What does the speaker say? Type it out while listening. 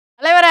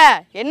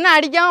என்ன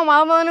அடிக்காம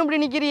மாமான்னு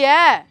இப்படி நிக்கிறிய?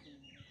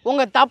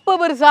 உங்க தப்பு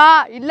பெருசா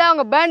இல்ல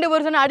உங்க பேண்ட்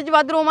பெருசுன்னு அடிச்சு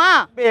பாத்துருவோமா?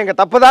 எங்க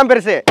தப்பு தான்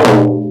பெருசு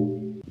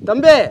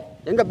தம்பி,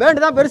 எங்க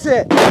பேண்ட் தான் பெருசு.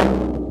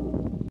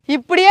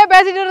 இப்படியே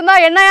பேசிட்டு இருந்தா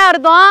என்னையா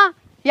அர்த்தம்?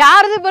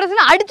 யாருது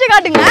பெருசுன்னு அடிச்சு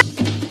காட்டுங்க.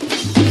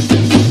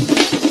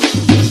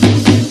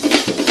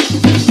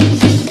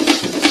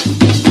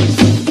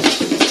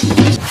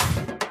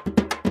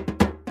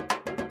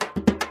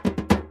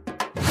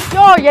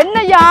 யோ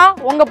என்னய்யா,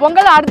 உங்க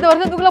பொங்கல் அடுத்த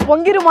வருஷத்துக்குள்ள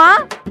பொங்கிருமா?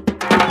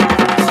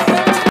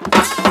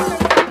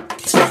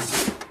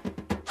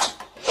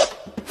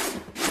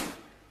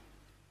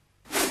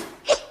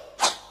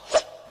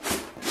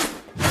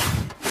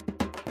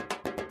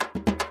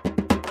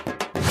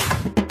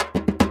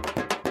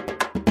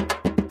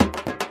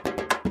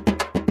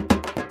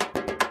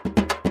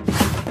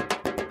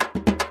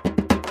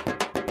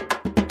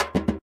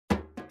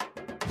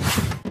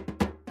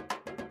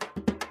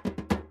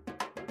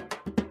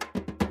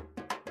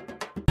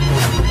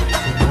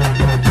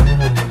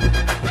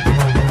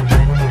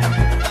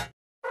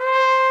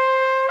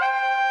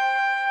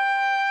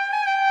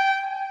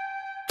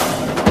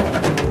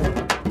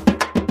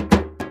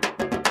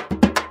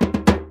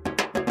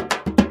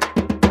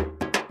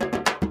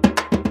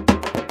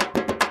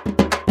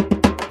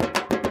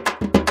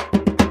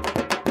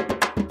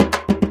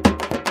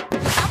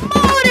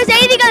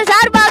 செய்திகள்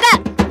சார்பாக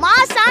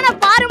மாசான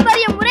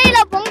பாரம்பரிய முறையில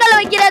பொங்கல்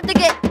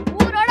வைக்கிறதுக்கு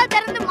ஊரோட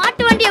திறந்து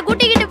மாட்டு வண்டியை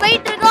கூட்டிக்கிட்டு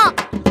போயிட்டு இருக்கோம்.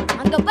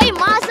 அங்க போய்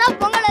மாசா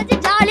பொங்கல் வச்சு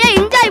ஜாலியா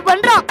என்ஜாய்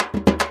பண்றோம்.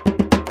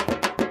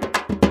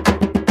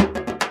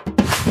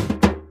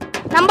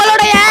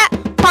 நம்மளுடைய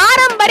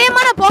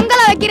பாரம்பரியமான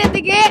பொங்கலை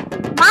வைக்கிறதுக்கு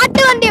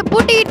மாட்டு வண்டியை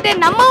பூட்டிக்கிட்டு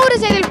நம்ம ஊரு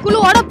செய்திகள்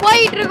குழுவோட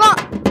போயிட்டு இருக்கோம்.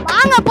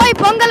 வாங்க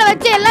போய் பொங்கலை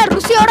வச்சு எல்லாம்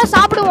ருசியோட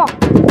சாப்பிடுவோம்.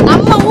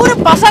 நம்ம ஊரு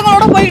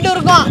பசங்களோட போயிட்டு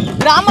இருக்கோம்,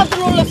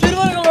 கிராமத்தில் உள்ள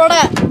சிறுவர்களோட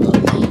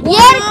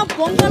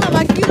பொங்கலை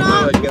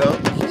வைக்கிறோம்.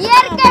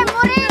 இயற்கை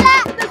முறையில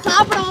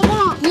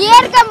சாப்பிடுவோம்.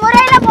 இயற்கை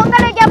முறையில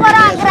பொங்கல் வைக்க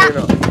போறோம்.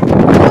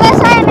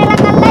 விவசாய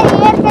நிலங்கள்ல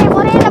இயற்கை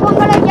முறையில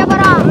பொங்கல் வைக்க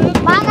போறோம்.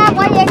 வாங்க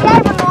போய்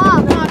என்ஜாய்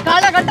பண்ணுவோம்.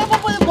 காலகட்ட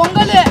போகுது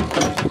பொங்கல்.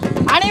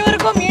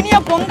 அனைவருக்கும் இனிய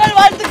பொங்கல்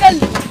வாழ்த்துக்கள்.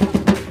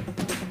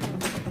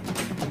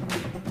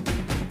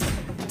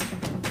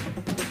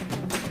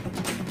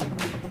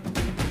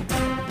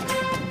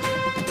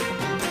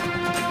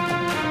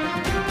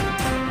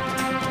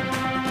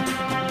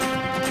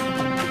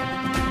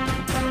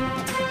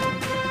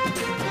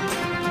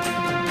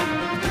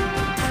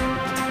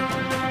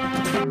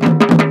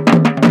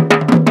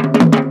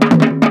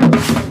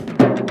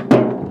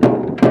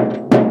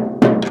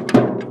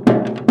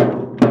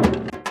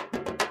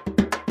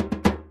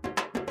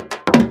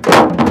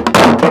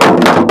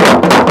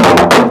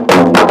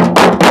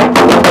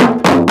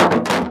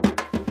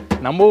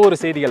 நம்ம ஊர்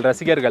செய்திகள்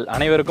ரசிகர்கள்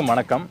அனைவருக்கும்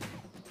வணக்கம்.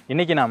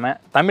 இன்றைக்கி நாம்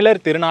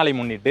தமிழர் திருநாளை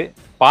முன்னிட்டு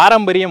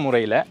பாரம்பரிய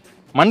முறையில்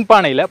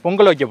மண்பானையில்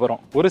பொங்கல் வைக்க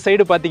போகிறோம். ஒரு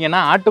சைடு பார்த்திங்கன்னா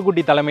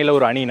ஆட்டுக்குட்டி தலைமையில்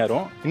ஒரு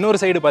அணியினரும், இன்னொரு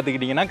சைடு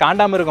பார்த்துக்கிட்டிங்கன்னா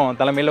காண்டாமிருகம்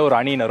தலைமையில் ஒரு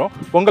அணியினரும்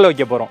பொங்கல்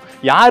வைக்க போகிறோம்.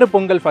 யார்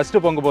பொங்கல்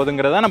ஃபஸ்ட்டு பொங்க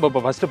போகுதுங்கிறத நம்ம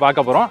இப்போ ஃபஸ்ட்டு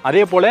பார்க்க போகிறோம்.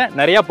 அதே போல்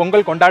நிறையா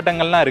பொங்கல்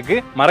கொண்டாட்டங்கள்லாம்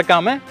இருக்குது.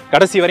 மறக்காமல்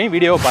கடைசி வரையும்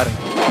வீடியோவை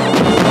பாருங்கள்.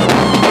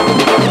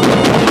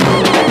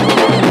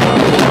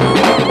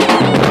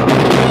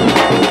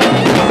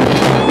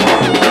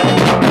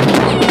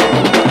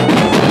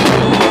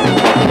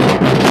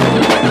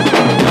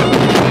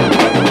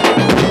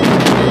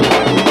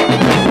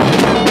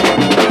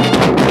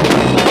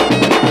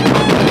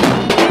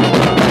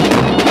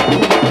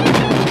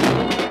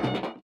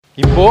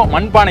 இப்போ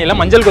மண்பானையில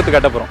மஞ்சள் கொத்து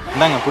கட்ட போறோம்.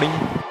 இந்தாங்க புடிங்க.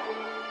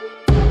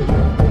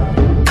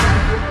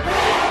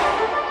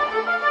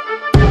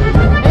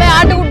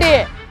 ஆட்டுக்குட்டி,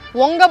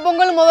 உங்க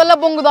பொங்கல் முதல்ல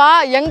பொங்குதா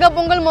எங்க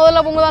பொங்கல்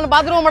முதல்ல பொங்குதான்னு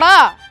பாத்துருவோம்டா.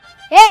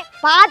 ஏய்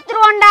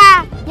பாத்துருவோம்டா,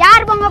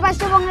 யார் பொங்க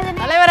ஃபர்ஸ்ட் பொங்குது?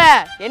 தலைவரே,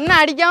 என்ன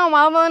அடிக்காம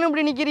மாமான்னு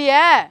இப்படி நிக்கிறிய?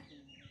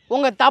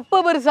 உங்க தப்பு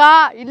பெருசா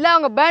இல்ல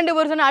உங்க பேண்ட்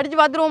பெருசுன்னு அடிச்சு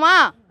பாத்துருவோமா?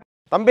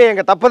 தம்பி,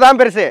 எங்க தப்பு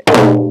தான் பெருசு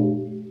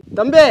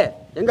தம்பி,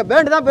 எங்க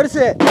பேண்ட் தான்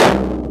பெருசு.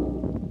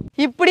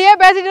 இப்படியே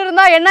பேசிட்டு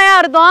இருந்தா என்னையா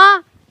அர்த்தம்?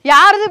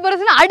 யாருது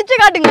பெருசுன்னு அடிச்சு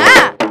காட்டுங்க.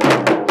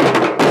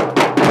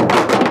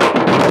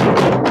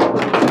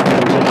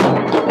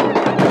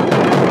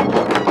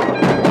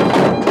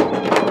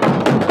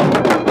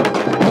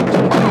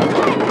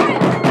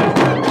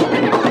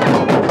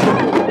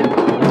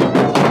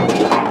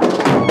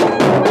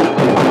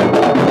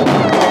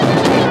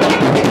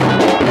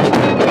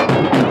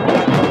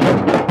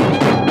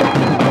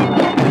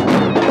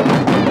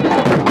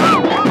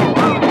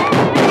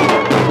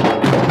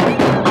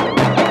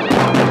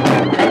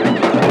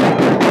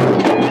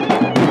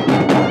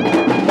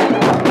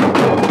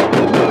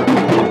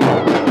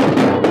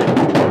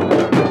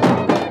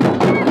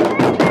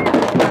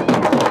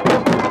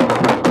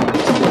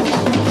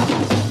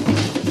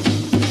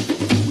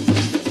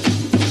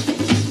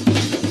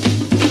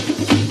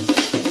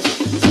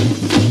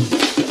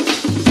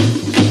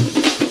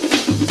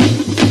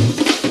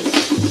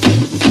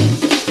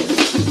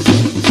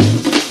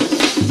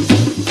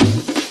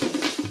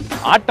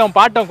 ஆட்டம்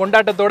பாட்டம்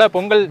கொண்டாட்டத்தோட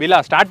பொங்கல் விழா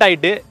ஸ்டார்ட்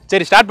ஆயிட்டு.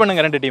 சரி, ஸ்டார்ட்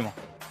பண்ணுங்க ரெண்டு டீமும்.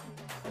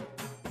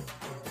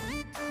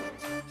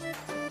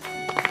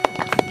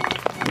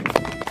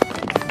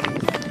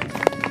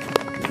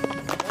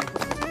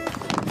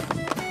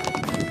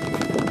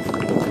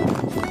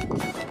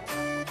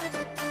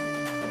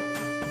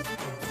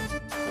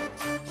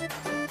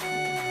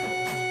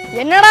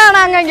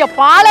 நாங்க இங்க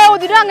பாலே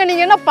ஊத்திட்டு அங்க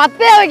நீங்க என்ன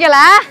பத்தே வைக்கல?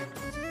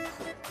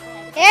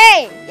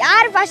 ஏய்,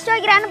 யார் ஃபர்ஸ்ட்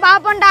வைக்கிறான்னு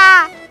பாப்போம்டா.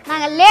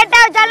 நாங்க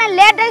லேட்டா வச்சாலும்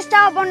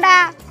லேட்டஸ்டா வைப்போம்டா.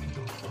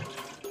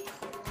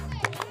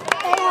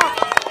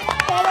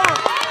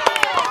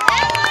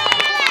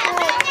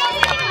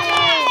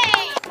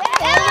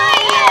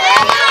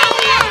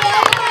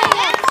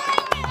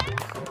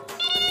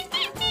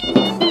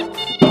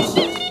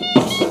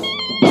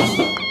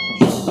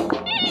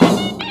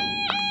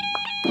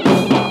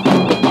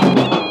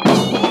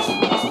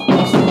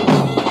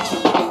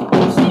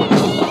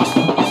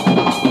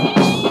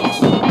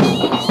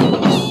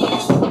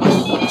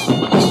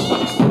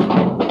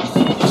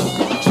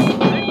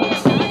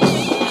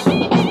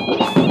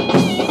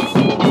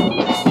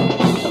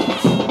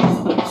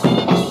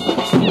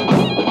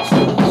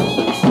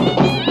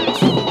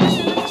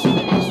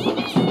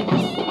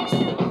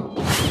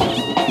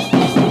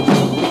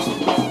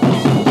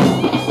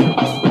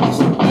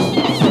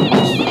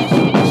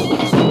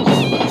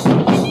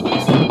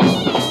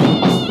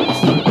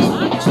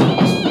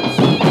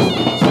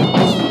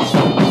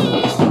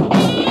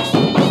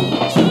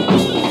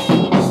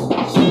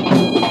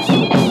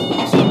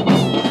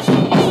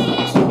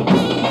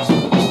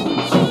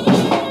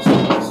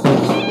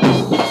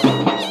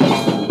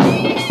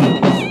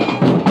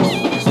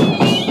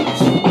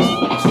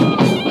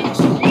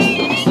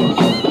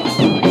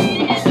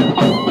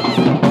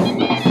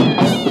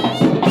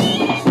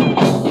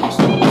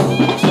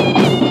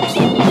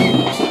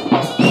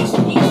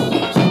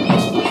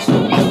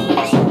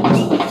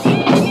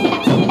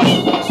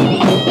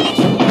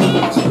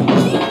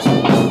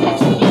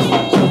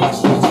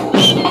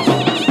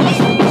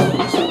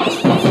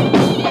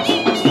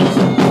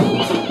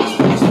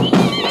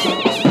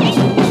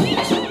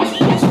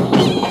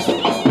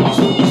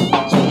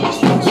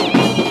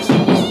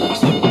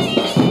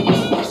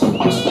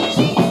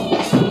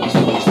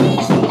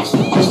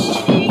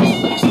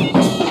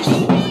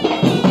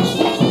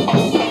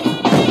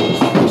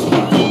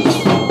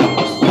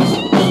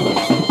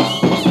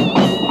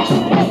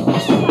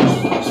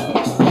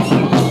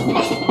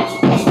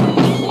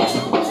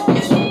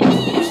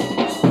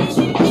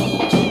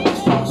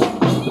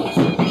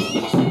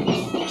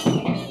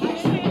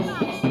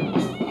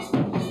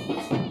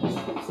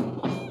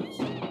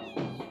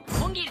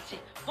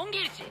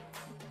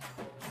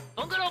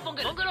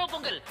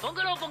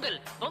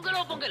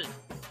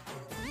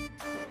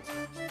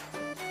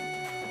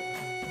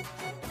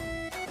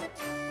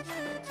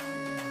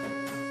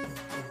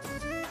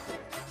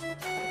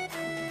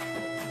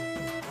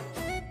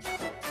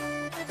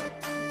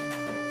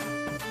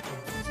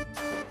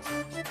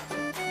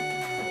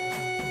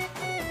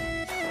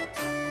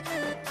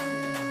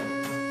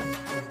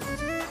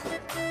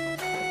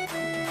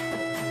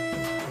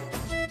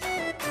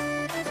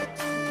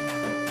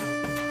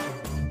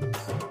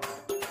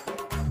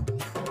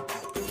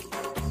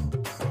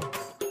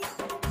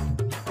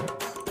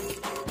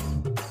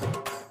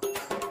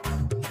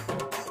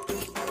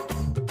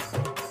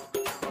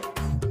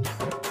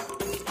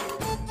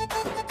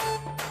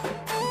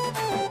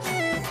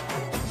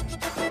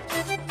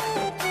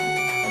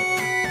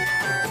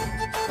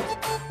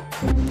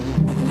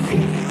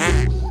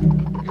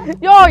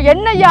 யோ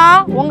என்னய்யா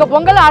உங்க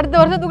பொங்கல் அடுத்த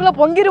வருஷத்துக்குள்ள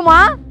பொங்கிருமா?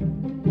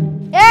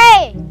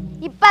 ஏய்,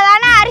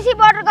 இப்பதானே அரிசி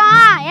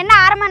போட்டிருக்கோம். என்ன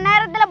அரை மணி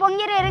நேரத்துல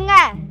பொங்கிரு இருங்க.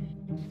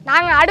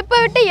 நாங்க அடுப்பை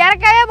விட்டு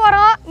இறக்கவே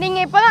போறோம். நீங்க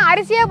இப்பதான்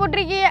அரிசியே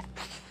போட்டிருக்கீங்க.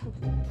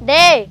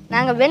 டேய்,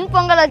 நாங்க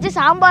வெண்பொங்கல் வச்சு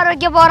சாம்பார்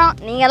வைக்க போறோம்.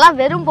 நீங்க எல்லாம்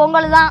வெறும்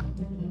பொங்கல் தான்.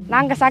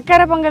 நாங்க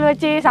சக்கரை பொங்கல்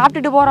வச்சு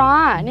சாப்பிட்டுட்டு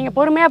போறோம். நீங்க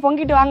பொறுமையா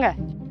பொங்கிட்டு வாங்க.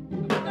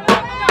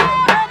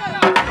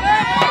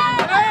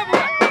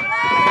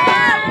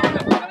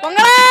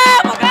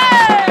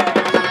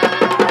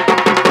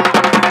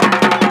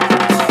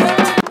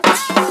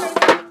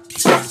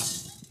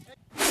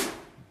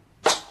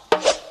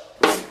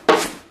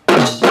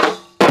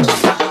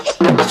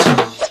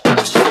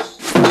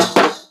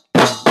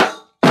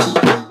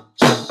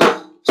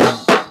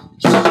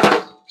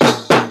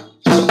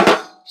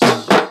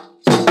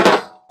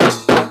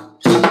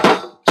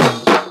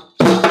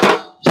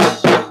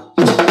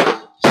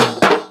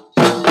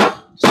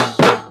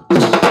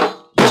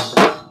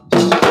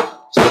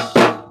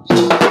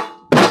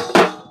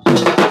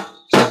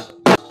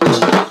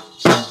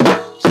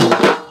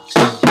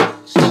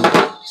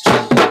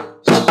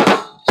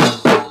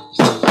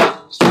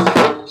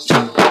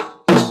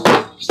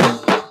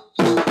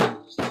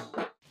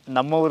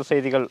 நம்ம ஊர்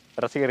செய்திகள்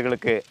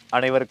ரசிகர்களுக்கு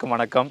அனைவருக்கும்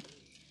வணக்கம்.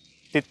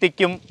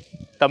 தித்திக்கும்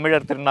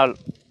தமிழர் திருநாள்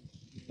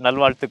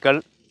நல்வாழ்த்துக்கள்.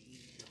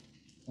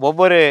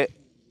 ஒவ்வொரு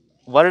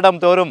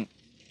வருடம்தோறும்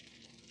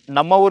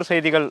நம்ம ஊர்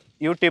செய்திகள்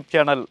யூடியூப்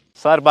சேனல்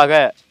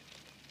சார்பாக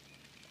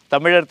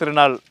தமிழர்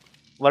திருநாள்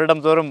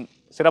வருடம்தோறும்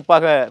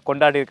சிறப்பாக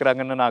கொண்டாடி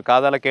இருக்கிறாங்கன்னு நான்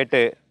காதால்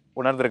கேட்டு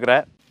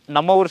உணர்ந்திருக்கிறேன்.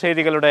 நம்ம ஊர்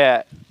செய்திகளுடைய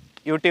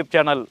யூடியூப்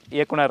சேனல்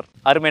இயக்குனர்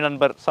அருமை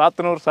நண்பர்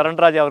சாத்தனூர்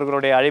சரண்ராஜ்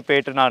அவர்களுடைய அழைப்பை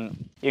ஏற்று நான்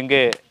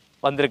இங்கு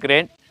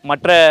வந்திருக்கிறேன்.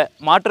 மற்ற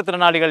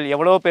மாற்றுத்திறனாளிகள்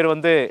எவ்வளோ பேர்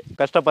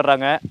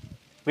கஷ்டப்படுறாங்க,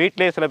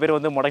 வீட்டிலே சில பேர்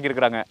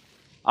முடங்கியிருக்கிறாங்க.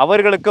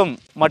 அவர்களுக்கும்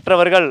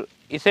மற்றவர்கள்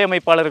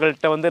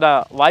இசையமைப்பாளர்கள்ட்ட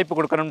நான் வாய்ப்பு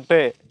கொடுக்கணும்ட்டு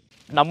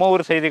நம்ம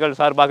ஊர் செய்திகள்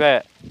சார்பாக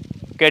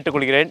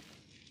கேட்டுக்கொள்கிறேன்.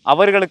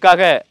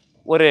 அவர்களுக்காக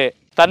ஒரு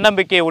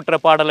தன்னம்பிக்கை ஊற்ற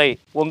பாடலை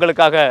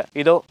உங்களுக்காக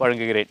இதோ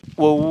வழங்குகிறேன்.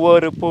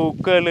 ஒவ்வொரு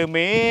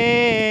பூக்களுமே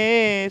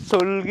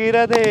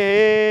சொல்கிறதே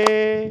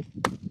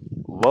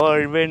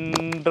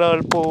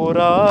வாழ்வென்றால்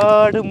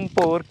போராடும்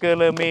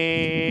போர்க்களமே,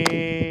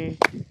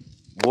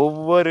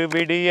 ஒவ்வொரு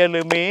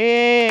விடியலுமே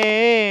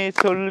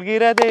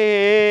சொல்கிறதே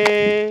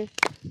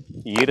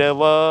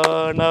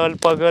இரவானால்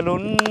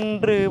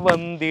பகலொன்று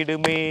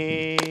வந்திடுமே,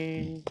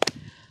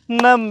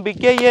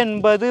 நம்பிக்கை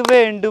என்பது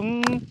வேண்டும்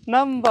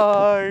நம்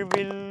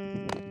வாழ்வில்.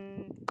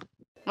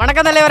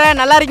 வணக்கம் தலைவரே,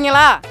 நல்லா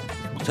இருக்கீங்களா?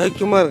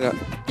 சௌக்கியமா இருக்கேன்.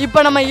 இப்போ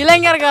நம்ம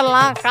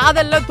இளைஞர்கள்லாம்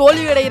காதலில்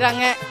தோல்வி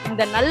அடைகிறாங்க.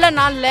 இந்த நல்ல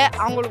நாளில்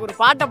அவங்களுக்கு ஒரு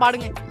பாட்டை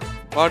பாடுங்க.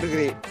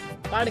 பாடுகிறேன்.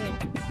 பாடுங்க.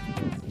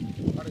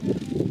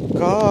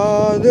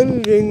 காதல்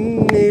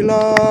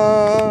வெண்ணிலா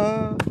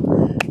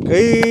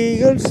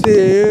கைகள்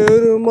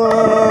சேருமா,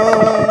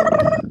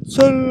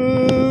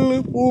 சொல்லு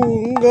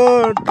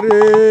பூங்காற்றே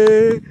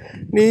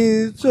நீ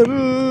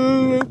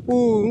சொல்லு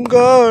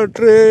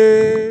பூங்காற்றே.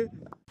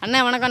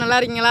 அண்ணா வணக்கம், நல்லா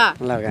இருக்கீங்களா?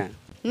 நல்லா இருக்கேன்.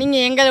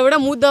 நீங்கள் எங்களை விட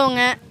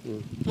மூத்தவங்க,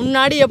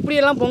 முன்னாடி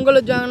எப்படியெல்லாம் பொங்கல்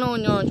வச்சாங்கன்னு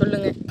கொஞ்சம்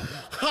சொல்லுங்க.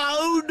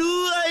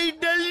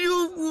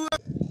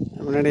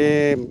 முன்னாடி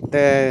இந்த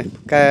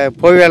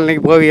போவியல்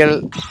அன்னைக்கு போவியல்,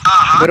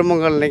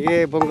 பெரும்பொங்கல் அன்னைக்கு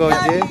பொங்கல்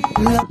வச்சு,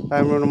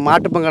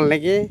 மாட்டுப்பொங்கல்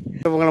அன்னைக்கு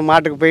பொங்கல்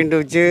மாட்டுக்கு பெயிண்ட்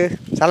வச்சு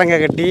சலங்கை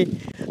கட்டி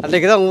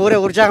அன்றைக்கு தான் ஊரே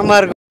உற்சாகமாக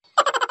இருக்கும்.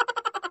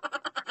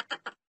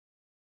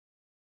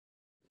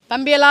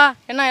 தம்பியெல்லாம்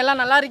என்ன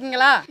எல்லாம் நல்லா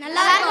இருக்கீங்களா?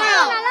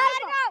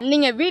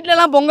 நீங்கள்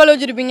வீட்டிலலாம் பொங்கல்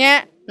வச்சுருப்பீங்க.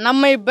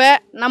 நம்ம இப்போ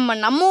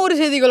நம்ம ஊர்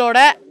செய்திகளோட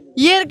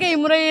இயற்கை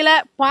முறையில்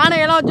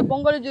பானையெல்லாம் வச்சு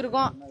பொங்கல்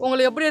வச்சுருக்கோம்.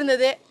 உங்களுக்கு எப்படி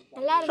இருந்தது?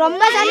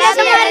 ரொம்ப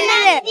சந்தோஷமா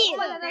இருந்தது.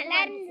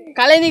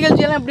 கலை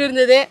நிகழ்ச்சியெல்லாம் எப்படி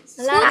இருந்தது?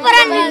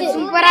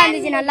 சூப்பரா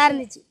இருந்துச்சு, நல்லா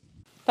இருந்துச்சு.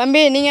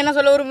 தம்பி நீங்கள் என்ன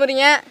சொல்ல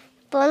விரும்புறீங்க?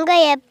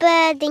 பொங்கல் எப்ப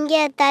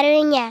திங்க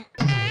தருவீங்க?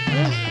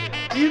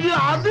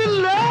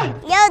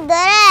 யோ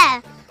துரை,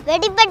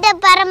 வெடிப்பட்ட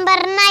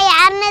பரம்பரைனா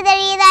யாருன்னு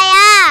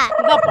தெரியுதாயா?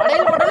 இந்த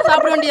படையல் போட்டு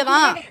சாப்பிட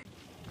வேண்டியதான்.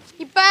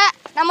 இப்போ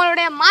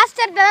நம்மளுடைய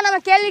மாஸ்டர்கிட்ட தான் நம்ம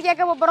கேள்வி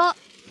கேட்க போகிறோம்.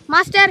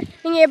 மாஸ்டர்,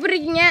 நீங்கள் எப்படி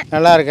இருக்கீங்க?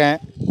 நல்லா இருக்கேன்.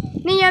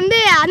 நீங்கள் வந்து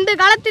அந்த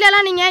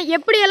காலத்துலலாம் நீங்கள்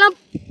எப்படியெல்லாம்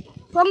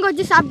பொங்கல்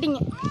வச்சு சாப்பிட்டீங்க?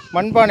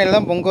 மண்பானையில்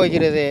தான் பொங்க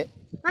வைக்கிறது.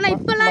 ஆனால்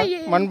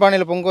இப்போல்லாம்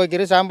மண்பானையில் பொங்க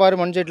வைக்கிறது,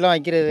 சாம்பார் மண் சட்டிலாம்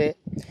வைக்கிறது.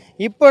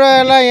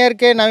 இப்போலாம்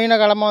இயற்கை நவீன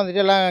காலமாக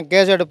வந்துட்டு எல்லாம்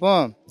கேஸ்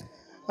அடுப்பும்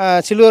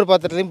சில்வர்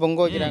பாத்திரத்தையும் பொங்க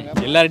வைக்கிறாங்க.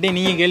 எல்லார்ட்டையும்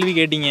நீங்கள் கேள்வி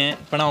கேட்டீங்க.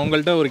 இப்போ நான்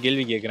உங்கள்கிட்ட ஒரு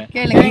கேள்வி கேட்குறேன்.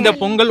 இந்த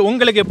பொங்கல்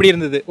உங்களுக்கு எப்படி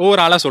இருந்தது?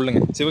 ஒவ்வொரு ஆளாக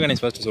சொல்லுங்கள்.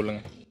 சிவகணேஷ் ஃபர்ஸ்ட்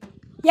சொல்லுங்கள்.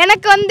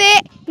 எனக்கு வந்து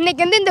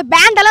இன்னைக்கு வந்து இந்த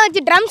பேண்டெல்லாம்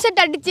வச்சு ட்ரம் செட்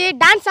அடித்து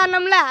டான்ஸ்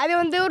ஆடினோம்ல, அது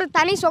வந்து ஒரு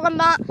தனி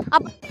சுகம்தான்.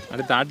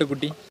 அடுத்து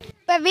ஆட்டுக்குட்டி.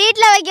 இப்போ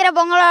வீட்டில் வைக்கிற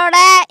பொங்கலோட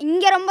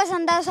இங்கே ரொம்ப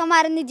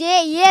சந்தோஷமாக இருந்துச்சு.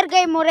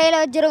 இயற்கை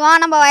முறையில்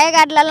வச்சுருக்கோம். நம்ம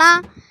வயக்காட்டிலலாம்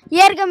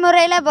இயற்கை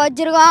முறையில் இப்போ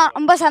வச்சுருக்கோம்.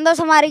 ரொம்ப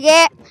சந்தோஷமாக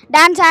இருக்குது.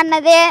 டான்ஸ்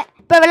ஆடினது,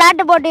 இப்போ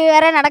விளையாட்டு போட்டி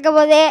வேறு நடக்க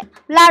போது,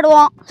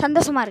 விளையாடுவோம்.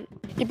 சந்தோஷமாக இருக்குது.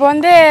 இப்போ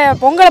வந்து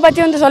பொங்கலை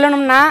பற்றி வந்து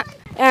சொல்லணும்னா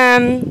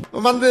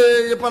வந்து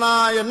இப்போ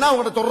நான் என்ன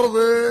உங்கள்கிட்ட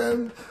சொல்கிறது,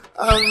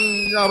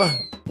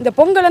 இந்த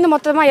பொங்கல் வந்து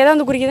மொத்தமாக எதை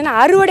வந்து குறிக்குதுன்னா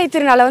அறுவடை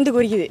திருநாளை வந்து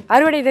குறிக்குது.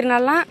 அறுவடை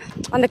திருநாள்லாம்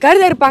அந்த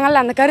கருதை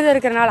இருப்பாங்கல்ல, அந்த கருதை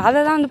இருக்கிற நாள், அதை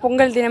தான் வந்து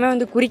பொங்கல் தினமே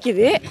வந்து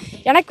குறிக்குது.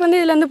 எனக்கு வந்து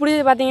இதில் வந்து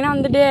பிடிச்சது பார்த்தீங்கன்னா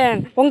வந்துட்டு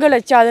பொங்கல்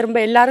வச்சு அது ரொம்ப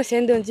எல்லாரும்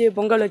சேர்ந்து வச்சு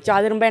பொங்கல் வச்சு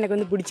அது ரொம்ப எனக்கு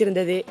வந்து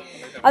பிடிச்சிருந்தது.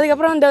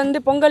 அதுக்கப்புறம் இந்த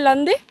வந்து பொங்கலில்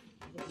வந்து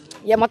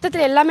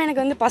மொத்தத்தில் எல்லாமே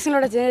எனக்கு வந்து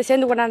பசங்களோட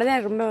சேர்ந்து கொண்டாடுறது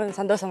எனக்கு ரொம்ப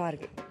சந்தோஷமாக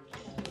இருக்குது.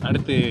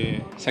 அடுத்து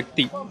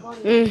சக்தி.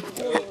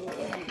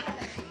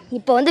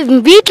 இப்போ வந்து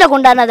வீட்டில்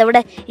கொண்டாடினதை விட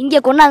இங்கே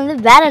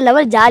கொண்டாடுறது வேறு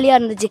லெவல் ஜாலியாக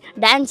இருந்துச்சு.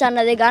 டான்ஸ்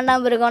ஆடினது,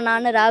 காண்டாமிருகம்,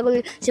 நான், ராகுல்,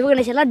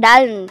 சிவகணேஷ் எல்லாம்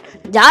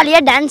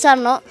ஜாலியாக டான்ஸ்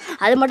ஆடினோம்.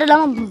 அது மட்டும்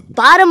இல்லாமல்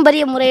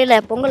பாரம்பரிய முறையில்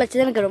பொங்கல்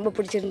வச்சது எனக்கு ரொம்ப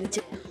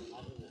பிடிச்சிருந்துச்சு.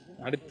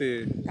 அடுத்து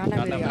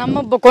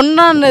நம்ம இப்போ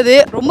கொண்டாடினது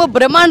ரொம்ப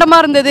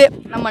பிரம்மாண்டமாக இருந்தது.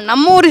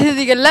 நம்ம ஊர்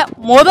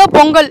செய்திகளில்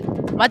பொங்கல்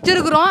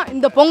வச்சிருக்கிறோம்.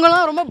 இந்த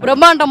பொங்கல்லாம் ரொம்ப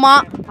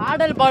பிரம்மாண்டமாக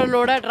ஆடல்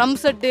பாடலோட ட்ரம்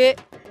செட்டு,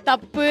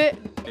 தப்பு,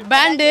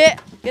 பேண்டு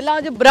எல்லாம்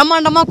வச்சு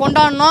பிரம்மாண்டமாக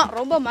கொண்டாடணும்.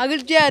 ரொம்ப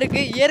மகிழ்ச்சியாக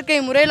இருக்குது. இயற்கை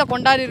முறையில்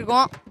கொண்டாடி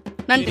இருக்கோம்.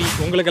 நன்றி.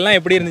 உங்களுக்கெல்லாம்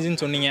எப்படி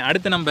இருந்துச்சுன்னு சொன்னீங்க.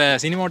 அடுத்து நம்ம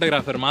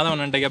சினிமாட்டோகிராஃபர்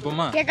மாதவன்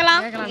கேட்போமா?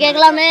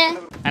 கேட்கலாமே.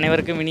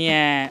 அனைவருக்கும் இனிய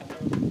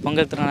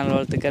பொங்கல் திருநாள்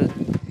வாழ்த்துக்கள்.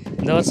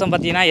 இந்த வருஷம்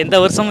பார்த்திங்கன்னா எந்த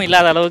வருஷமும்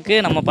இல்லாத அளவுக்கு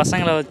நம்ம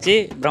பசங்களை வச்சு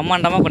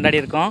பிரம்மாண்டமாக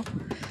கொண்டாடி இருக்கோம்.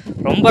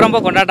 ரொம்ப ரொம்ப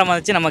கொண்டாட்டமாக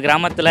இருந்துச்சு. நம்ம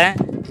கிராமத்தில்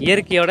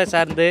இயற்கையோடு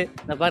சார்ந்து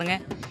இந்த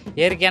பாருங்கள்,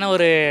 இயற்கையான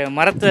ஒரு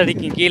மரத்து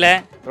அடிக்கு கீழே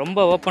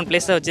ரொம்ப ஓப்பன்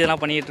பிளேஸை வச்சு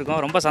இதெல்லாம்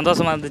பண்ணிகிட்ருக்கோம். ரொம்ப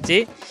சந்தோஷமாக இருந்துச்சு.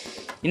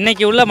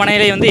 இன்றைக்கி உள்ள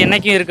மனநிலை வந்து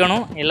என்றைக்கும்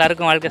இருக்கணும்,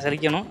 எல்லாருக்கும் வாழ்க்கை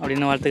சலிக்கணும்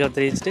அப்படின்னு வாழ்த்துக்கள்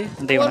தெரிவிச்சுட்டு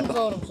நன்றி,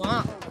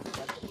 வணக்கம்.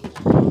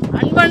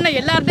 அன்பண்ண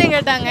எல்லார்ட்டையும்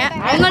கேட்டாங்க,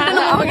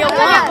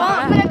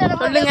 அவங்கள்ட்ட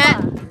சொல்லுங்க.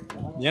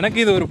 எனக்கு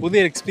இது ஒரு புது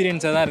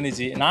எக்ஸ்பீரியன்ஸாக தான்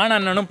இருந்துச்சு. நானும்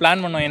அண்ணனும்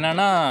பிளான் பண்ணோம்.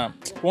 என்னென்னா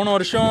போன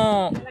வருஷம்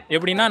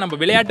எப்படின்னா நம்ம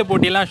விளையாட்டு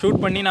போட்டியெல்லாம் ஷூட்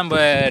பண்ணி நம்ம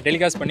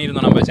டெலிகாஸ்ட்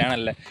பண்ணியிருந்தோம் நம்ம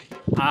சேனலில்.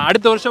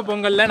 அடுத்த வருஷம்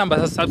பொங்கலில் நம்ம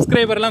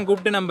சப்ஸ்கிரைபர்லாம்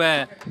கூப்பிட்டு நம்ம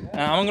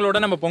அவங்களோட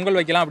நம்ம பொங்கல்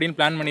வைக்கலாம் அப்படின்னு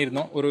பிளான்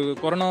பண்ணியிருந்தோம். ஒரு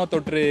கொரோனா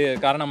தொற்று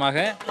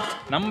காரணமாக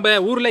நம்ம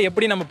ஊரில்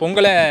எப்படி நம்ம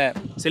பொங்கலை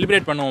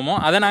செலிப்ரேட் பண்ணுவோமோ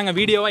அதை நாங்கள்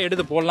வீடியோவாக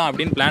எடுத்து போடலாம்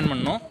அப்படின்னு பிளான்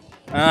பண்ணோம்.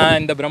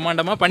 இந்த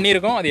பிரம்மாண்டமாக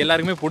பண்ணியிருக்கோம். அது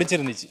எல்லாருக்குமே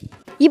பிடிச்சிருந்துச்சு.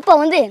 இப்போ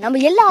வந்து நம்ம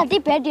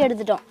எல்லாத்தையும் பேட்டி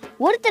எடுத்துட்டோம்.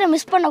 ஒருத்தரை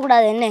மிஸ்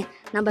பண்ணக்கூடாது. என்ன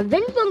நம்ம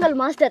வெண்பொங்கல்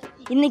மாஸ்டர்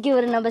இன்னைக்கு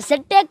ஒரு நம்ம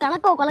செட்டே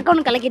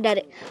கலக்கம்னு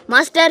கலக்கிட்டாரு.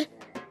 மாஸ்டர்,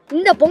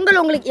 இந்த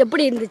பொங்கல் உங்களுக்கு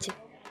எப்படி இருந்துச்சு?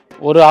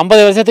 ஒரு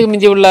 50 வருஷத்துக்கு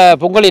மிஞ்சி உள்ள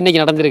பொங்கல்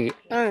இன்னைக்கு நடந்திருக்கு.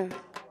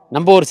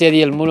 நம்ம ஒரு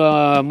செய்திகள்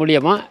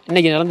மூலியமாக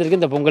இன்றைக்கி நடந்திருக்கு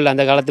இந்த பொங்கல்.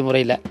 அந்த காலத்து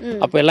முறையில்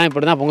அப்போ எல்லாம்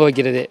இப்படி தான் பொங்கல்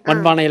வைக்கிறது.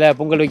 மண்பானையில்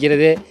பொங்கல்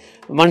வைக்கிறது,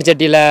 மண்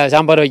சட்டியில்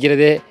சாம்பார்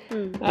வைக்கிறது,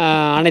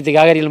 அனைத்து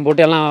காய்கறிகளும்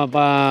போட்டு எல்லாம்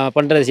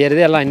பண்ணுறது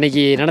செய்கிறது எல்லாம்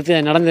இன்றைக்கி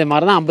நடந்த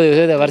மாதிரி தான்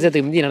 50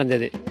 வருஷத்துக்கு முந்தி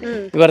நடந்தது.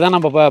 இவர் தான்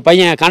நம்ம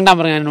பையன்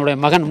காண்டாமிருகனுடைய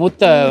மகன்,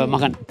 மூத்த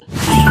மகன்.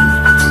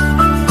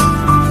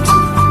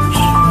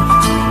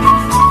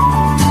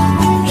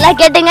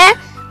 கேட்டுங்க,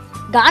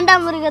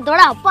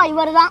 காண்டாமிருகத்தோட அப்பா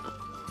இவர் தான்.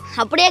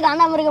 அப்படியே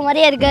காண்டாமிருகம்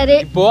மாதிரியே இருக்காரு.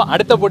 இப்போ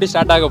அடுத்த போட்டி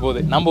ஸ்டார்ட் ஆக போகுது.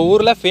 நம்ம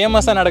ஊர்ல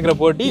ஃபேமஸா நடக்கிற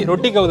போட்டி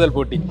ரொட்டி கவுதல்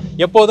போட்டி.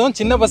 எப்போதும்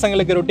சின்ன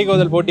பசங்களுக்கு ரொட்டி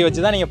கவுதல் போட்டி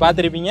வச்சு தான் நீங்க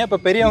பார்த்துருப்பீங்க. இப்போ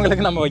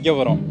பெரியவங்களுக்கு நம்ம வைக்க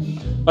போறோம்.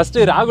 ஃபர்ஸ்ட்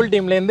ராகுல்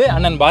டீம்லேருந்து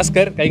அண்ணன்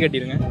பாஸ்கர், கை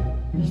கட்டிடுங்க.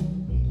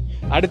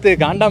 அடுத்து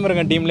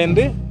காண்டாமிருகம்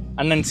டீம்லேருந்து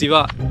அண்ணன்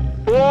சிவா.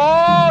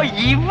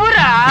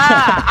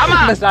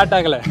 ஸ்டார்ட்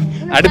ஆகல.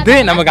 அடுத்து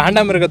நம்ம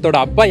காண்டாமிருகத்தோட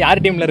அப்பா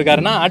யார் டீம்ல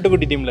இருக்காருன்னா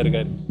ஆட்டுக்குட்டி டீம்ல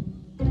இருக்காரு.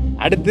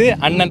 அடுத்து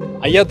அண்ணன்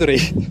ஐயாத்துறை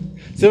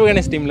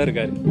சிவகணேஷ் டீம்ல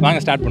இருக்காரு.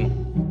 வாங்க ஸ்டார்ட் பண்ணுவோம்.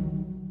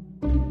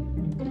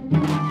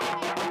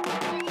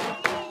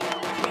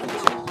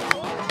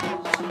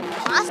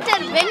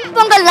 மாஸ்டர்,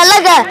 வெண்பொங்கல்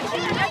நல்லக.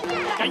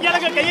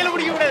 கையில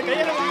பிடிக்க கூடாது,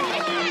 கையில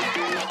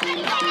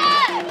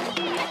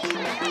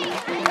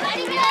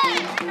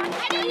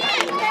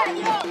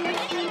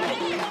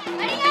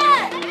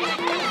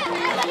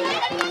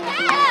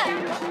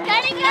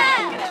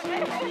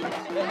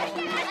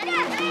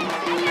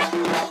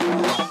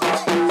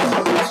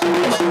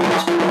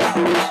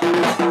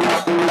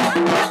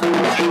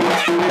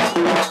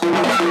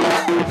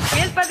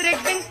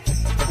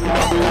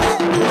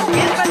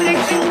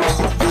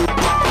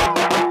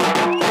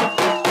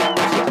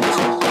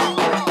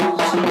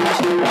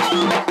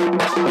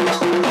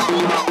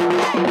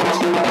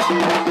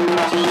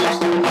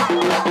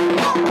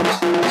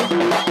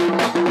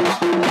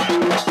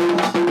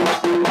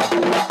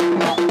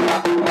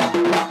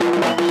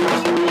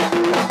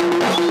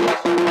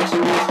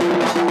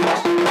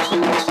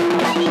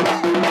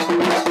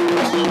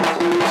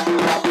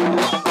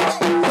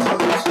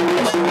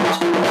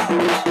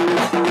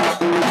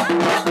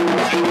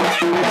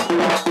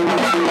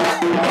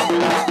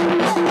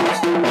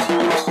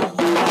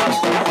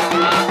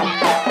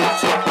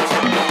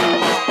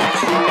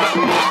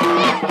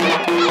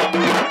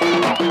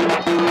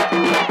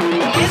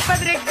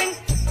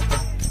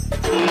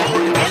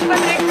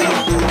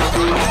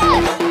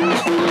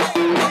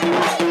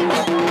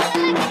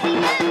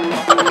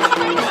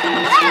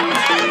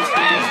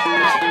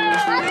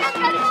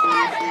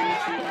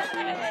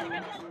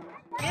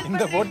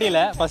இந்த போட்டியில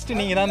ஃபர்ஸ்ட்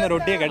நீங்க தான் இந்த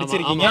ரொட்டியை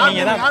கடிச்சிருக்கீங்க.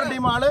 நீங்க தான்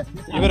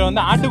இவர்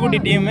வந்து ஆட்டுக்குட்டி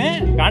டீம்,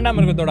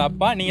 காண்டாமிருகத்தோட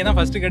அப்பா. நீங்க தான்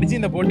ஃபர்ஸ்ட் கடிச்சு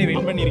இந்த போட்டியை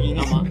வின்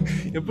பண்ணிருக்கீங்க.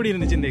 எப்படி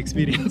இருந்துச்சு இந்த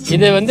எக்ஸ்பீரியன்ஸ்?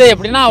 இது வந்து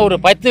எப்படின்னா ஒரு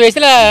 10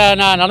 வயசுல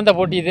நான் நடந்த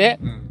போட்டி இது.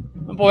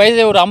 இப்போ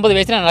வயசு ஒரு 50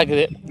 வயசுல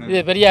நடக்குது.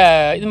 இது பெரிய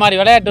இது மாதிரி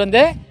விளையாட்டு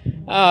வந்து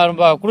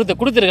ரொம்ப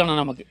கொடுத்துருக்காங்க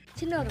நமக்கு.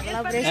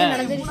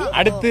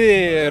 அடுத்து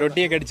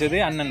ரொட்டியை கடிச்சது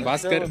அண்ணன்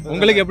பாஸ்கர்.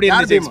 உங்களுக்கு எப்படி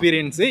இருந்துச்சு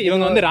எக்ஸ்பீரியன்ஸ்?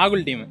 இவங்க வந்து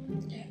ராகுல் டீம்.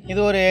 இது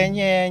ஒரு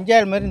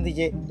என்ஜாய் மாதிரி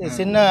இருந்துச்சு.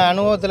 சின்ன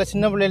அனுபவத்தில்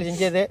சின்ன பிள்ளைகள்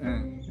செஞ்சது.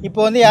 இப்போ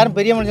வந்து யாரும்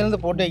பெரிய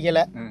மனுஷன் போட்டு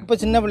வைக்கல. இப்போ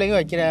சின்ன பிள்ளைங்க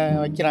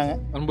வைக்கிறாங்க.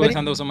 ரொம்ப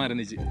சந்தோஷமா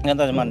இருந்துச்சு.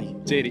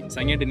 சரி,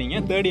 சங்கேட்டு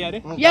நீங்க தேர்ட் யாரு?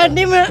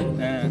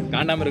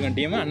 காண்டாமிருகம்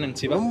டீம் அண்ணன்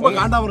சிவா. ரொம்ப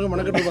காண்டாமிருகம்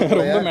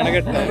ரொம்ப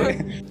மெனக்கட்டாரு.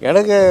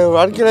 எனக்கு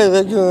வாழ்க்கையில்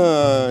இதுக்கும்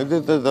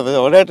இது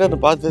விளையாட்டு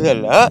பார்த்ததே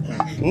இல்லை.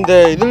 இந்த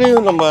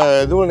இதுலேயும் நம்ம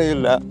இது பண்ணி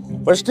இல்லை.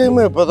 ஃபர்ஸ்ட் டைம்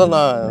இப்போ தான்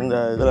நான் இந்த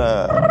இதில்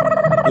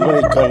இது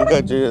பண்ணி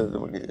கண்காட்சி இது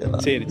பண்ணி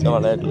சரி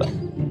விளையாட்டில்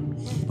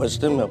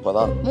ஃபர்ஸ்ட் டைம் இப்போ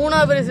தான்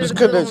மூணாவது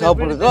பிஸ்கட்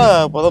சாப்பிட்றது தான்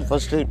இப்போ தான்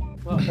ஃபர்ஸ்ட் டைம்.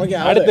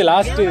 அடுத்து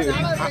லாஸ்ட்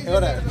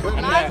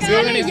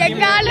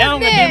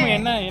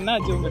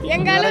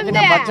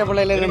பச்சை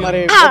பிள்ளைல இந்த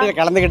மாதிரி போட்டியில்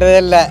கலந்துக்கிட்டதே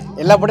இல்லை.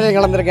 எல்லா போட்டியிலும்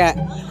கலந்துருக்கேன்.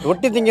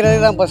 ரொட்டி திங்கிறது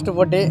தான் ஃபர்ஸ்ட்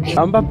போட்டி.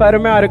 ரொம்ப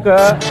பெருமையா இருக்கு.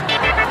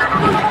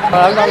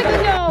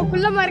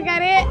 குள்ளமா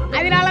இருக்காரு,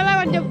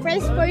 அதனாலதான் கொஞ்சம்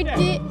பிரைஸ்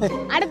போயிடுச்சு.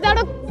 அடுத்தோட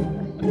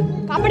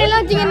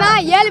கபடியெல்லாம் வச்சிங்கன்னா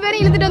 7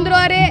 பேரும் இழுத்துட்டு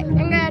வந்துருவாரு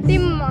எங்க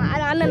டீம்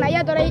அண்ணன்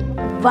ஐயாத்துறை.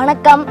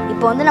 வணக்கம்.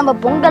 இப்போ வந்து நம்ம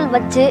பொங்கல்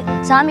வச்சு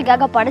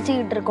சாமிக்காக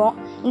படைச்சிக்கிட்டு இருக்கோம்.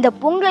 இந்த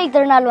பொங்கல்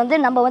திருநாள் வந்து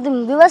நம்ம வந்து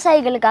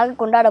விவசாயிகளுக்காக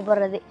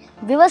கொண்டாடப்படுறது.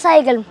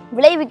 விவசாயிகள்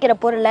விளைவிக்கிற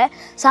பொருளை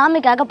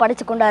சாமிக்காக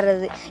படைச்சு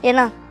கொண்டாடுறது.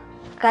 ஏன்னா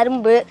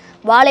கரும்பு,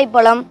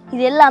 வாழைப்பழம்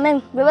இது எல்லாமே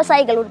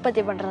விவசாயிகள்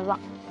உற்பத்தி பண்ணுறது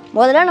தான்.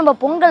 முதல்ல நம்ம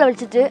பொங்கல்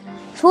வச்சுட்டு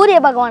சூரிய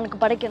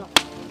பகவானுக்கு படைக்கணும்.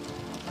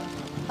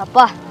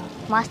 அப்பா,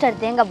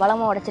 மாஸ்டர் தேங்காய்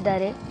பலமாக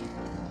உடைச்சிட்டாரு.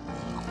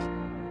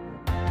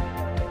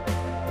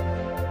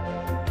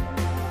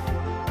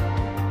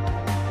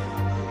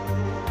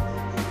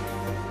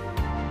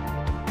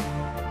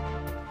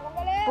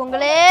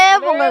 பொங்கலே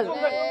பொங்கல்,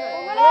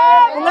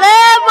 பொங்கலே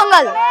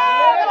பொங்கல்,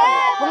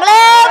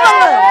 பொங்கலே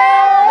பொங்கல்,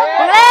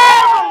 பொங்கலே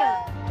பொங்கல்.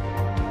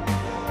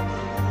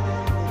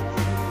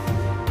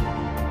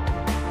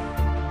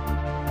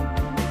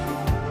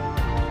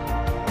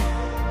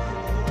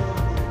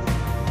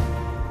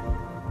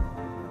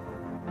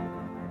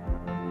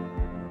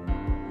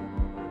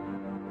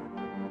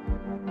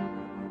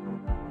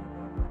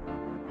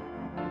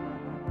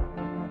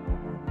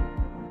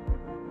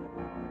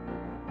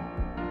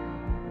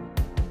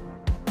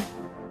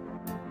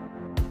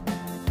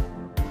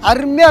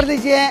 அருமையாக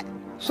இருந்துச்சு.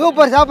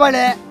 சூப்பர்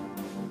சாப்பாடு.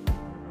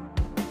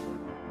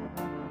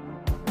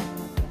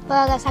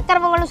 சக்கரை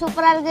பொங்கலும்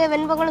சூப்பராக இருக்குது,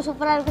 வெண்பொங்கலும்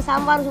சூப்பராக இருக்குது,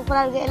 சாம்பாரும்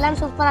சூப்பராக இருக்குது, எல்லாம்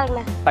சூப்பராக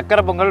இருக்குண்ணே.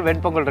 சக்கரை பொங்கல்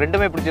வெண்பொங்கல்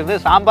ரெண்டுமே பிடிச்சிருந்து,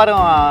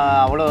 சாம்பாரும்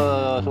அவ்வளோ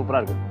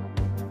சூப்பராக இருக்குது.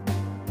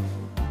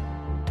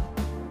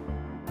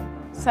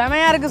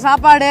 செமையாக இருக்குது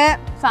சாப்பாடு.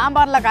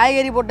 சாம்பாரில்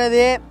காய்கறி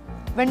போட்டது,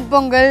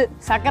 வெண்பொங்கல்,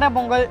 சக்கரை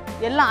பொங்கல்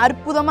எல்லாம்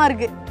அற்புதமாக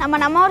இருக்குது.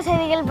 நம்ம ஊர்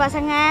செய்திகள்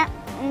பசங்க,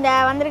 இந்த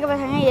வந்திருக்க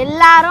பசங்க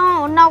எல்லாரும்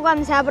ஒன்றா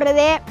உட்காந்து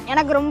சாப்பிட்றது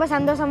எனக்கு ரொம்ப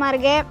சந்தோஷமாக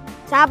இருக்குது.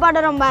 சாப்பாடு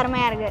ரொம்ப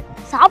அருமையாக இருக்குது.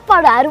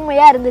 சாப்பாடு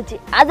அருமையாக இருந்துச்சு.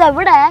 அதை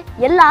விட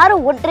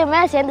எல்லாரும்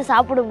ஒற்றுமையாக சேர்ந்து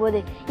சாப்பிடும்போது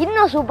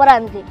இன்னும் சூப்பராக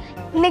இருந்துச்சு.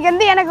 இன்றைக்கி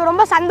வந்து எனக்கு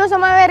ரொம்ப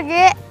சந்தோஷமாகவே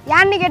இருக்குது.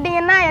 ஏன்னு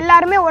கேட்டிங்கன்னா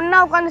எல்லாருமே ஒன்றா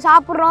உட்காந்து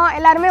சாப்பிட்றோம்,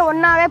 எல்லாருமே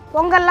ஒன்றாவே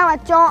பொங்கல்லாம்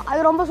வச்சோம்.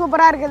 அது ரொம்ப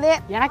சூப்பராக இருக்குது.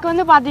 எனக்கு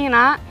வந்து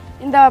பார்த்தீங்கன்னா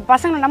இந்த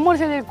பசங்க நம்ம ஊர்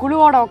செய்தி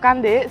குழுவோட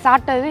உட்காந்து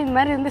சாப்பிட்டது இந்த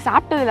மாதிரி வந்து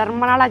சாப்பிட்டதில்ல.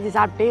 ரொம்ப நாள் ஆச்சு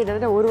சாப்பிட்டு,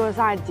 கிட்டத்தட்ட 1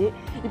 வருஷம் ஆயிடுச்சு.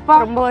 இப்போ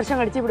ரொம்ப வருஷம்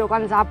கழிச்சு இப்படி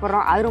உட்காந்து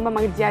சாப்பிட்றோம். அது ரொம்ப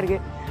மகிழ்ச்சியாக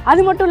இருக்குது.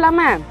 அது மட்டும்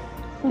இல்லாமல்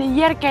இந்த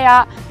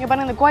இயற்கையாக இங்கே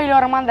பாருங்கள், இந்த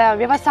கோயிலோரமாக அந்த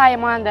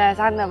விவசாயமாக அந்த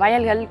சார்ந்த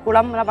வயல்கள்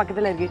குளம்லாம்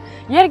பக்கத்தில் இருக்குது.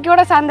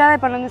 இயற்கையோட சார்ந்ததாக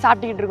இப்போ வந்து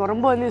சாப்பிட்டுக்கிட்டு இருக்கோம்.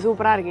 ரொம்ப வந்து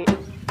சூப்பராக இருக்குது.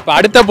 இப்போ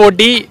அடுத்த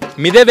போட்டி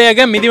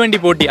மிதவேக மிதிவண்டி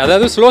போட்டி,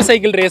 அதாவது ஸ்லோ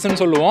சைக்கிள்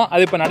ரேஸ்ன்னு சொல்லுவோம்.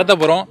 அது இப்போ நடத்த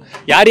போகிறோம்.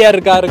 யார் யார்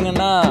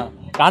இருக்காருங்கன்னா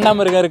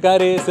காண்டாமிருகம்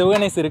இருக்காரு,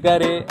 சிவகணேஷ்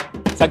இருக்காரு,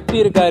 சக்தி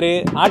இருக்காரு,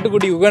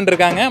 ஆட்டுக்குட்டி உகன்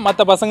இருக்காங்க,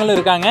 மற்ற பசங்களும்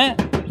இருக்காங்க.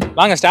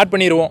 வாங்க ஸ்டார்ட்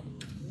பண்ணிடுவோம்.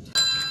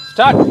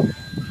 ஸ்டார்ட்.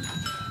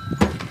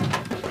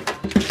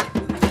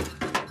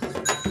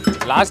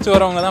 லாஸ்ட்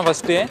வரவங்க தான்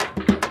ஃபஸ்ட்டு.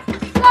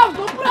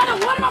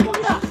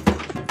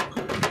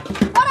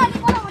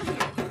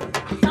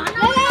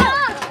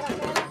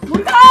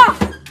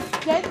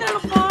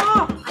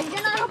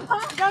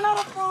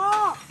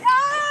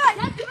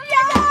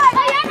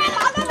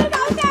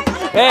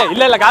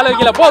 இல்ல இல்ல கால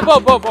வைக்கல. போ போ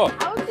போ போ.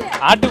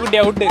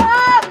 ஆட்டுக்குட்டியா விட்டு.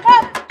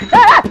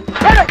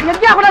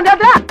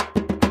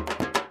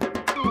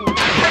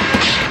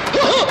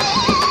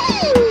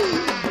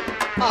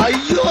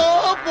 ஐயோ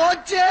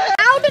போச்சே.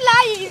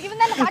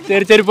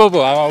 சரி சரி போ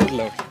போ. அவன்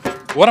அவுட்ல.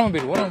 ஓரமா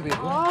போயிரு, ஓரமா போயிரு.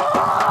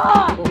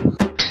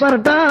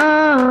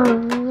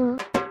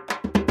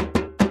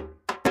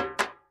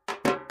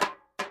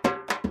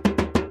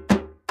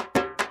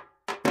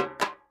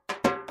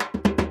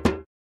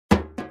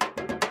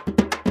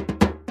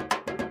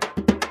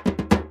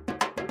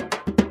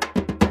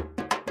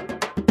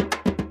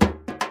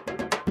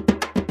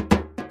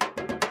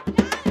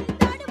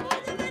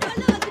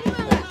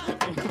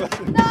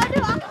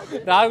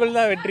 ராகுல்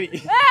தான் வெற்றி.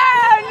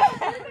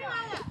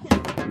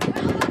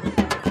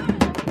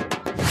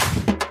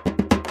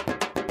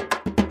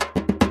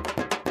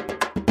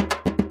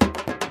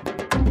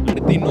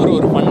 அடுத்து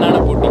இன்னொரு ஃபன்னான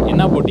போட்டி.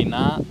 என்ன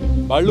போட்டின்னா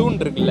பலூன்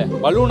இருக்குல்ல,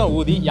 பலூனை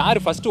ஊதி யார்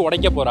ஃபஸ்ட்டு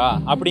உடைக்க போகிறா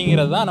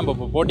அப்படிங்கிறது தான்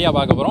நம்ம போட்டியாக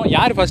பார்க்க போகிறோம்.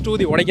 யார் ஃபஸ்ட்டு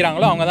ஊதி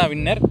உடைக்கிறாங்களோ அவங்க தான்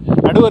வின்னர்.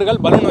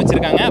 நடுவர்கள் பலூன்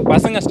வச்சுருக்காங்க.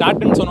 பசங்க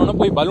ஸ்டார்ட்டுன்னு சொன்னோன்னே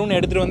போய் பலூன்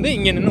எடுத்துகிட்டு வந்து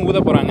இங்கே நின்று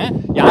ஊத போகிறாங்க.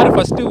 யார்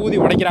ஃபஸ்ட்டு ஊதி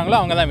உடைக்கிறாங்களோ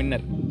அவங்க தான்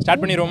வின்னர்.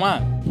 ஸ்டார்ட் பண்ணிடுவோமா?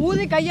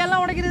 ஊதி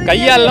கையெல்லாம் உடைக்கிறது,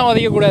 கையாலெல்லாம்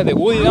உடைக்கக்கூடாது,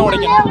 ஊதி தான்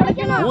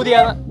உடைக்கணும்.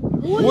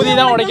 ஊதி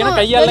தான் உடைக்கணும்,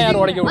 கையாலாம்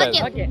யாரும்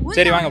உடைக்கக்கூடாது.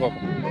 சரி வாங்க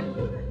பார்ப்போம்.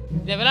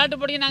 இந்த விளையாட்டு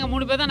போட்டிக்கு நாங்கள்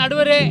 3 பேர் தான்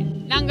நடுவர்.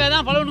 நாங்கள்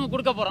தான் பலூனுக்கு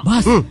கொடுக்க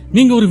போகிறோம்.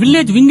 நீங்க ஒரு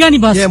வில்லேஜ் விஞ்ஞானி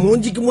பாஸ். என்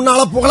மூஞ்சிக்கு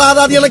முன்னால புகழாத,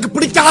 அது எனக்கு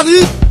பிடிக்காது.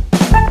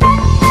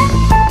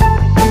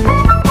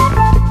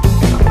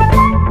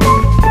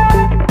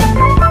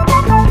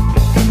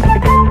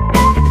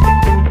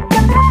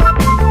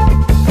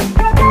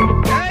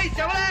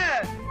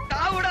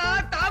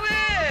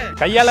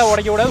 கையால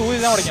உடைக்க கூடாது, ஊதி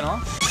தான்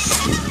உடைக்கணும்.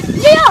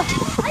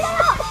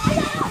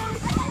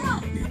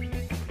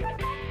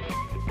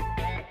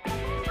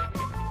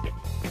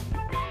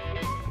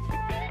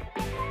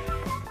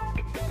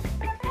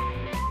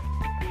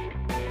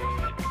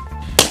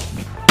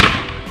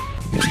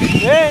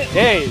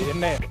 ஏய்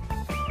என்ன?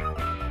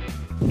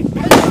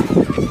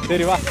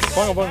 சரி வா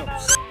போங்க போங்க.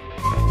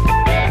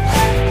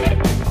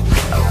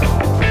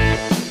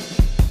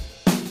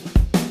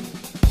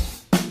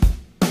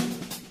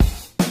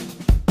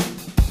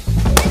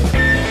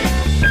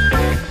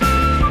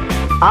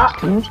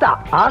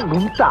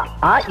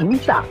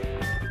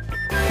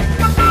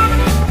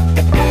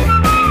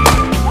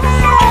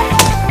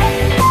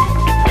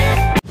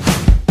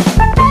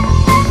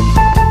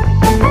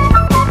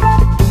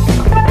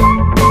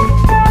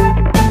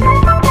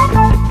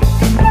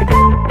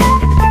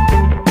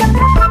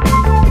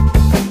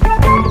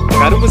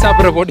 கரும்பு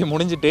சாப்பிட்ற போட்டி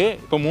முடிஞ்சிட்டு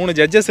இப்போ 3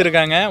 ஜட்ஜஸ்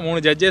இருக்காங்க.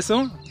 3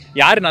 ஜட்ஜஸும்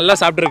யார் நல்லா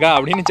சாப்பிட்ருக்கா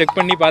அப்படின்னு செக்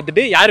பண்ணி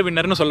பார்த்துட்டு யார்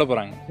வின்னர்னு சொல்ல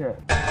போகிறாங்க.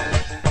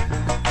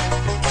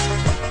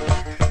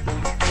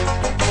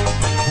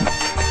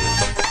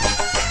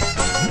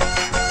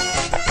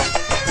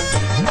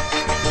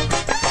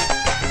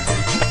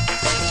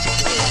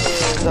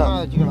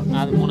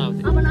 அது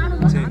 3வது.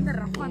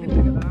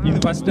 இது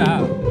ஃபர்ஸ்டா?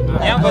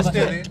 ஏன் ஃபர்ஸ்ட்?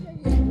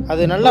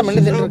 அது நல்லா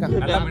மென்னு தின்னுருக்கான்.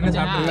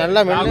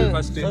 நல்லா மென்னு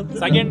ஃபர்ஸ்ட்.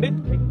 செகண்ட்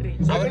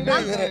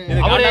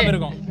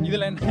இருக்கும்.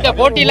 இதுல இந்த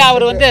போட்டியில்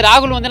அவர் வந்து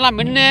ராகுல் வந்து எல்லாம்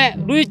மென்னு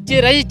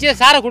ரசிச்சு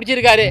சாரை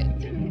குடிச்சிருக்காரு.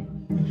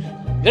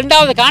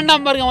 2வது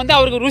காண்டாம்பருங்க வந்து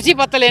அவருக்கு ருசி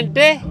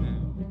பத்தலைன்ட்டு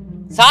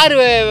சாரு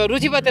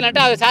ருசி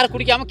பத்தலைன்ட்டு அவர் சாரை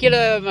குடிக்காம கீழே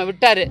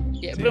விட்டார்.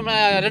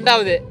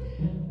 2வது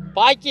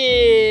பாக்கி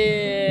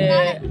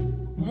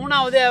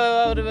மூணாவது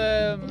ஒரு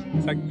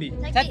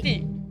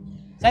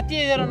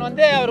சத்தியதரன்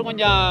வந்து அவர்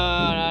கொஞ்சம்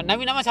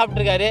நவீனமாக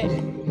சாப்பிட்ருக்காரு.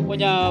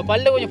 கொஞ்சம்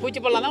கொஞ்சம் பூச்சி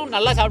பல்லாம் தான்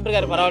நல்லா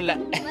சாப்பிட்ருக்காரு, பரவாயில்ல.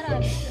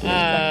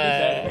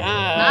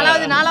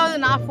 நாலாவது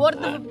நான்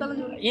ஃபோர்த்து.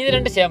 இது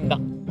ரெண்டு சேம்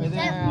தான்.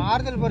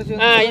 ஆறுதல்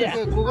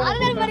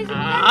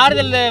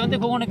வந்து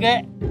குகனுக்கு,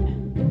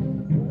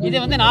 இது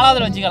வந்து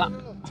நாலாவதுல வச்சுக்கலாம்.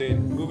 சரி,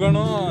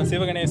 குகனும்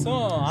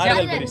சிவகணேசும்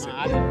ஆறுதல் பரிசு.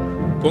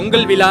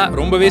 பொங்கல் விழா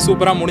ரொம்பவே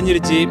சூப்பராக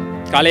முடிஞ்சிருச்சு.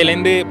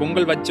 காலையிலேருந்து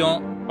பொங்கல் வச்சோம்,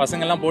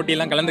 பசங்கள்லாம்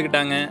போட்டியெல்லாம்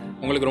கலந்துக்கிட்டாங்க.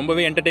 உங்களுக்கு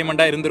ரொம்பவே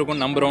என்டர்டெயின்மெண்ட்டாக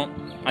இருந்திருக்கும்னு நம்புகிறோம்.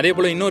 அதே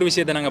போல் இன்னொரு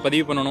விஷயத்தை நாங்கள்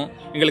பதிவு பண்ணணும்.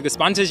 எங்களுக்கு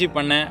ஸ்பான்சர்ஷிப்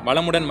பண்ண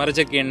வளமுடன்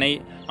மரச்சக்கு எண்ணெய்,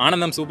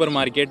 ஆனந்தம் super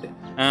market,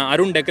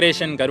 Arun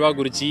decoration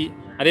Karuvakurichi,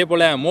 அதே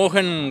போல்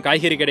மோகன்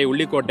காய்கறி கடை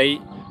உள்ளிக்கோட்டை,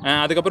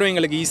 அதுக்கப்புறம்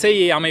எங்களுக்கு இசை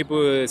அமைப்பு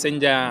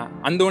செஞ்ச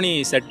அந்தோணி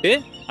செட்டு,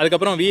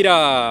 அதுக்கப்புறம் வீரா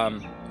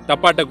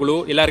தப்பாட்ட குழு,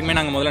 எல்லாருக்குமே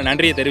நாங்கள் முதல்ல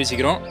நன்றியை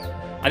தெரிவிச்சுக்கிறோம்.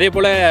 அதே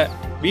போல்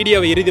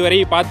வீடியோவை இறுதி வரை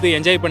பார்த்து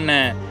என்ஜாய் பண்ண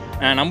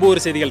நம்ம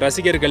ஊர் செய்திகள்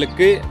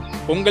ரசிகர்களுக்கு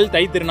பொங்கல்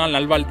தை திருநாள்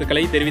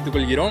நல்வாழ்த்துக்களை தெரிவித்துக்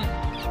கொள்கிறோம்.